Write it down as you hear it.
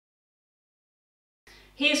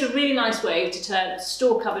Here's a really nice way to turn a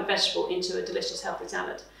store-covered vegetable into a delicious healthy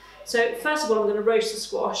salad. So first of all, I'm going to roast the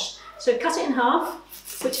squash. So cut it in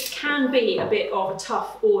half, which can be a bit of a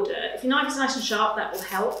tough order. If your knife is nice and sharp, that will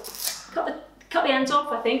help. Cut the ends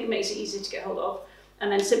off, I think, it makes it easier to get hold of.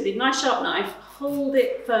 And then simply, nice sharp knife, hold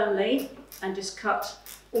it firmly and just cut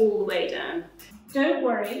all the way down. Don't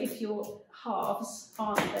worry if your halves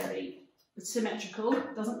aren't very symmetrical,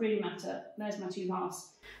 it doesn't really matter. There's my two halves.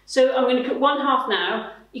 So I'm going to cook one half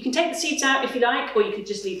now. You can take the seeds out if you like, or you could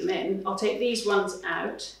just leave them in. I'll take these ones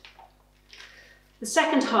out. The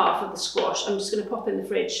second half of the squash, I'm just going to pop in the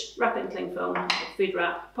fridge, wrap it in cling film, food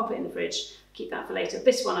wrap, pop it in the fridge, keep that for later.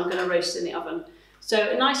 This one I'm going to roast in the oven.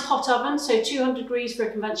 So a nice hot oven, so 200 degrees for a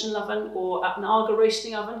conventional oven, or an AGA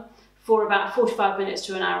roasting oven, for about 45 minutes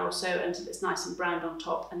to an hour or so until it's nice and browned on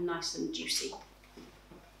top and nice and juicy.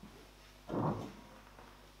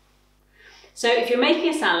 So if you're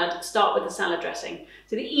making a salad, start with the salad dressing.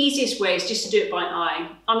 So the easiest way is just to do it by eye.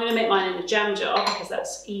 I'm going to make mine in a jam jar because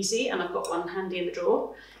that's easy and I've got one handy in the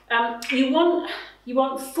drawer. You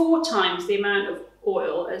want 4 times the amount of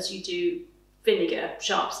oil as you do vinegar,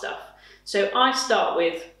 sharp stuff. So I start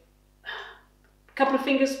with a couple of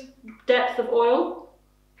fingers depth of oil.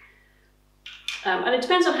 And it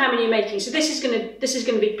depends on how many you're making. So this is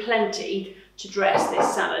going to be plenty to dress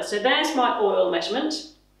this salad. So there's my oil measurement.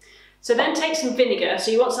 So then take some vinegar, so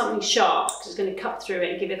you want something sharp because it's going to cut through it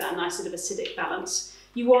and give it that nice sort of acidic balance.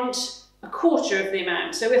 You want a quarter of the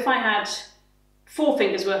amount. So if I had 4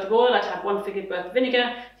 fingers worth of oil, I'd have 1 finger worth of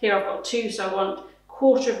vinegar. Here I've got 2, so I want a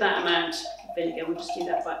quarter of that amount of vinegar. We'll just do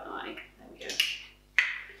that by eye. There we go.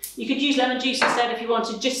 You could use lemon juice instead if you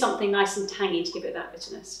wanted just something nice and tangy to give it that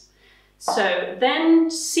bitterness. So then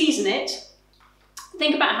season it.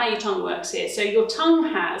 Think about how your tongue works here. So your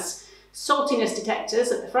tongue has saltiness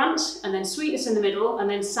detectors at the front, and then sweetness in the middle, and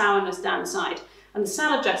then sourness down the side. And the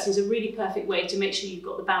salad dressing is a really perfect way to make sure you've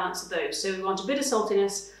got the balance of those. So we want a bit of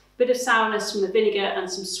saltiness, a bit of sourness from the vinegar,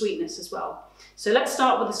 and some sweetness as well. So let's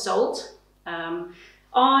start with the salt.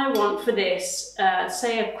 I want for this,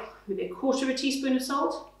 say maybe a quarter of a teaspoon of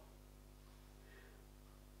salt.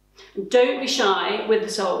 And don't be shy with the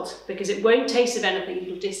salt because it won't taste of anything.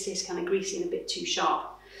 It'll just taste kind of greasy and a bit too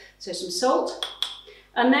sharp. So some salt.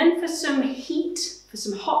 And then for some heat, for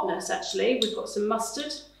some hotness actually, we've got some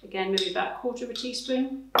mustard. Again, maybe about a quarter of a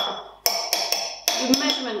teaspoon.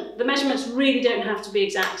 The measurements really don't have to be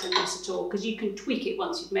exact in this at all because you can tweak it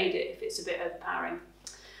once you've made it if it's a bit overpowering.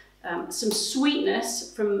 Some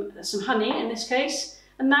sweetness from some honey in this case.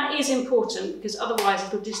 And that is important because otherwise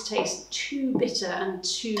it'll just taste too bitter and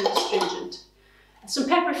too astringent. Some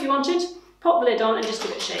pepper if you wanted. Pop the lid on and just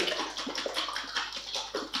give it a shake.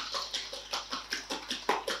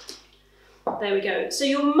 There we go. So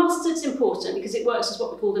your mustard's important because it works as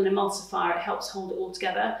what we call an emulsifier. It helps hold it all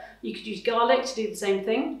together. You could use garlic to do the same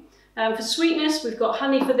thing. For sweetness, we've got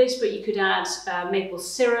honey for this, but you could add maple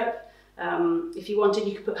syrup. If you wanted,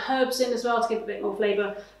 you could put herbs in as well to give a bit more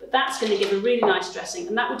flavour. But that's going to give a really nice dressing,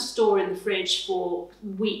 and that would store in the fridge for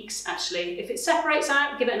weeks actually. If it separates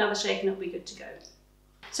out, give it another shake and it'll be good to go.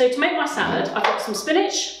 So to make my salad, I've got some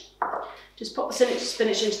spinach. Just pop the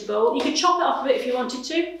spinach into the bowl. You could chop it up a bit if you wanted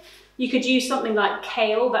to. You could use something like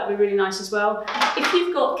kale, that would be really nice as well. If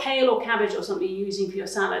you've got kale or cabbage or something you're using for your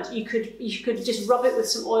salad, you could just rub it with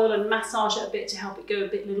some oil and massage it a bit to help it go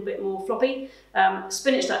a little bit more floppy.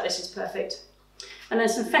 Spinach like this is perfect. And then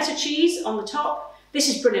some feta cheese on the top. This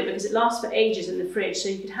is brilliant because it lasts for ages in the fridge, so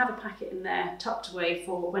you could have a packet in there tucked away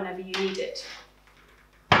for whenever you need it.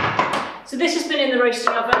 So this has been in the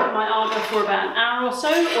roasting oven, my AGA, for about an hour or so,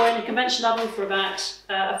 or in a conventional oven for about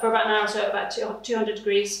an hour or so at about 200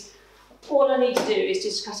 degrees. All I need to do is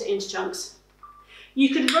just cut it into chunks.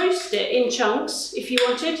 You could roast it in chunks if you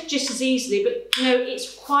wanted, just as easily, but you know,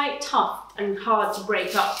 it's quite tough and hard to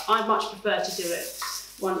break up. I much prefer to do it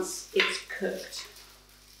once it's cooked.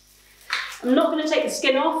 I'm not going to take the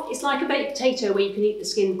skin off. It's like a baked potato where you can eat the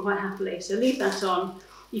skin quite happily, so leave that on.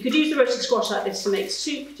 You could use the roasted squash like this to make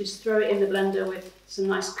soup. Just throw it in the blender with some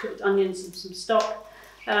nice cooked onions and some stock.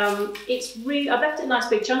 I've left it in nice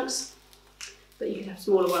big chunks, but you can have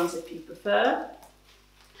smaller ones if you prefer.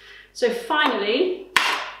 So finally,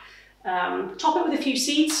 top it with a few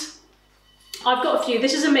seeds. I've got a few.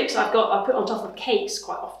 This is a mix I put on top of cakes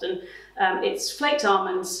quite often. It's flaked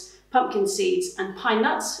almonds, pumpkin seeds and pine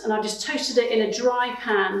nuts, and I've just toasted it in a dry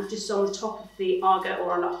pan just on the top of the AGA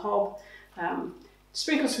or on a hob.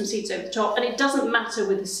 Sprinkle some seeds over the top, and it doesn't matter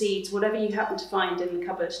with the seeds, whatever you happen to find in the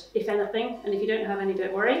cupboard, if anything, and if you don't have any,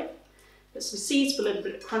 don't worry. Put some seeds for a little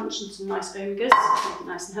bit of crunch and some nice omegas, make it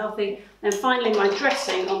nice and healthy. And finally my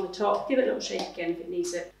dressing on the top, give it a little shake again if it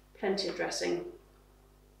needs it. Plenty of dressing.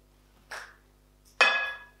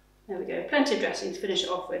 There we go, plenty of dressing to finish it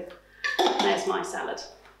off with. There's my salad.